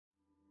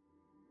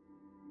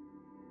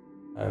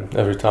And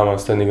every time I'm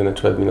standing on a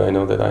treadmill, I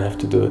know that I have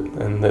to do it,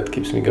 and that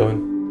keeps me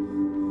going.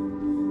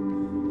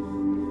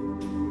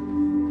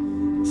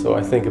 So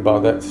I think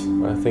about that.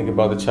 I think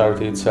about the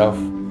charity itself,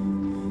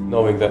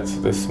 knowing that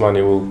this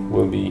money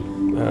will be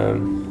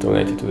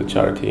donated to the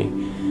charity.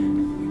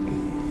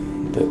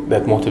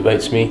 That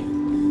motivates me.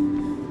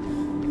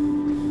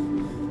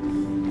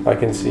 I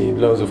can see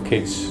loads of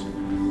kids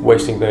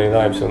wasting their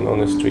lives on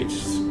the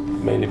streets,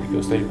 mainly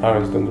because their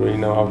parents don't really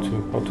know how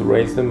to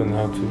raise them and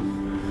how to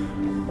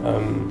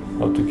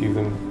give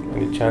them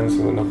any chance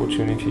and an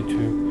opportunity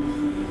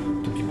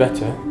to be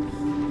better.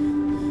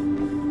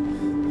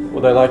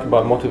 What I like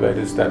about Motivate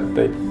is that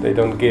they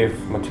don't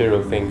give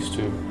material things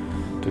to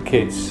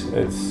kids.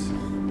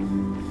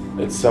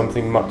 It's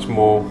something much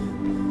more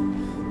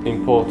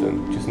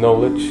important, which is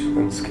knowledge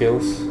and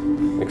skills,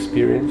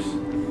 experience.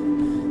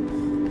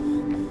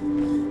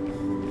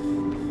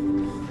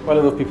 Quite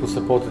a lot of people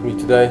supported me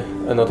today,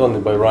 and not only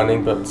by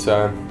running, but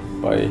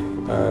by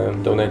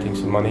donating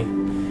some money,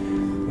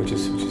 which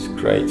is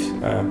great.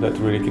 That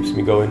really keeps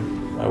me going.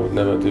 I would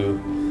never do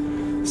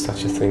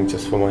such a thing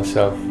just for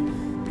myself.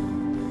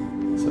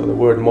 So the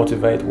word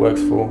motivate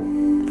works for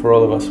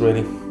all of us,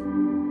 really.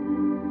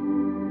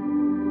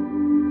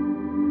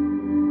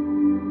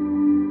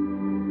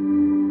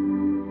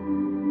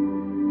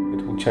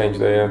 It will change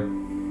their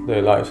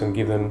lives and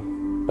give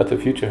them a better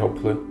future,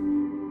 hopefully.